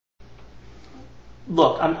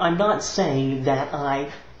look, I'm not saying that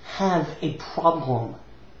I have a problem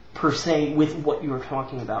per se with what you're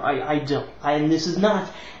talking about. I don't. And this is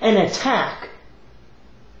not an attack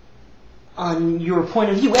on your point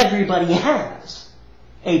of view. Everybody has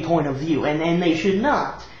a point of view, and they should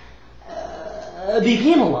not be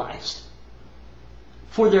penalized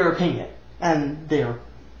for their opinion and their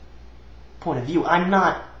point of view. I'm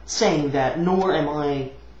not saying that, nor am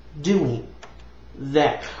I doing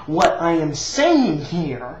that. What I am saying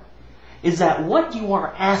here is that what you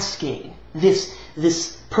are asking, this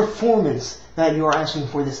performance that you are asking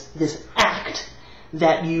for, this act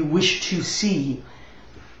that you wish to see,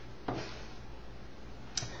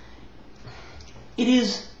 it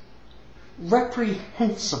is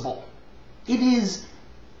reprehensible. It is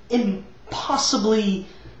impossibly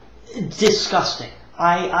disgusting.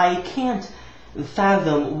 I can't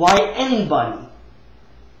fathom why anybody,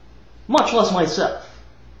 much less myself,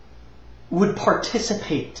 would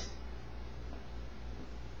participate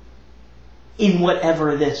in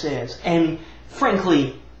whatever this is. And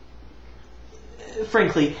frankly,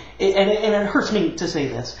 and it hurts me to say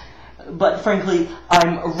this, but frankly,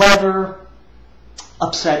 I'm rather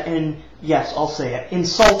upset and, yes, I'll say it,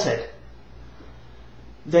 insulted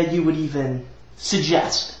that you would even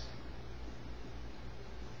suggest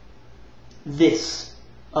this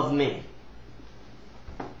of me.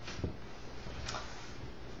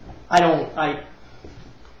 I don't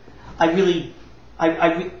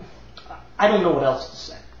know what else to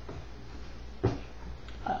say.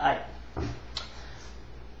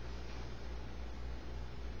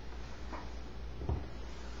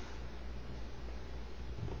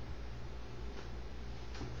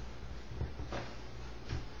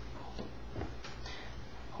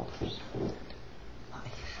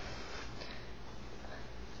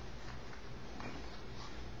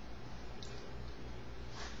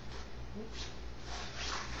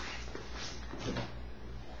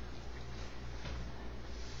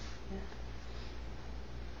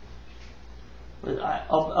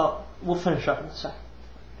 We'll finish up in a second.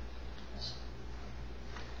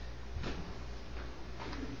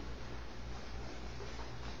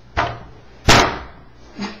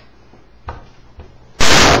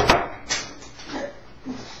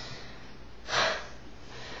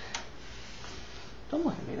 Don't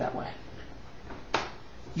look at me that way.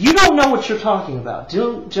 You don't know what you're talking about.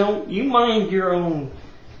 Don't you mind your own.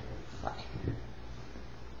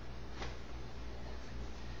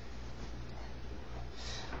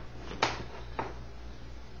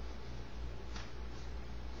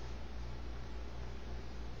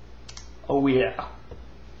 Oh yeah.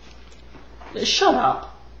 Shut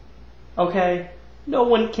up. Okay? No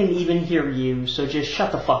one can even hear you, so just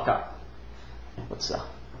shut the fuck up. What's up?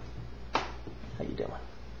 How you doing?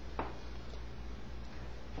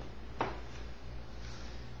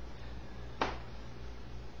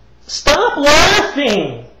 Stop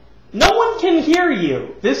laughing! No one can hear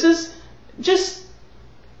you. This is just...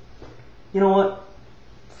 You know what?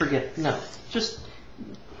 Forget it. No. Just...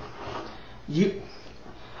 You...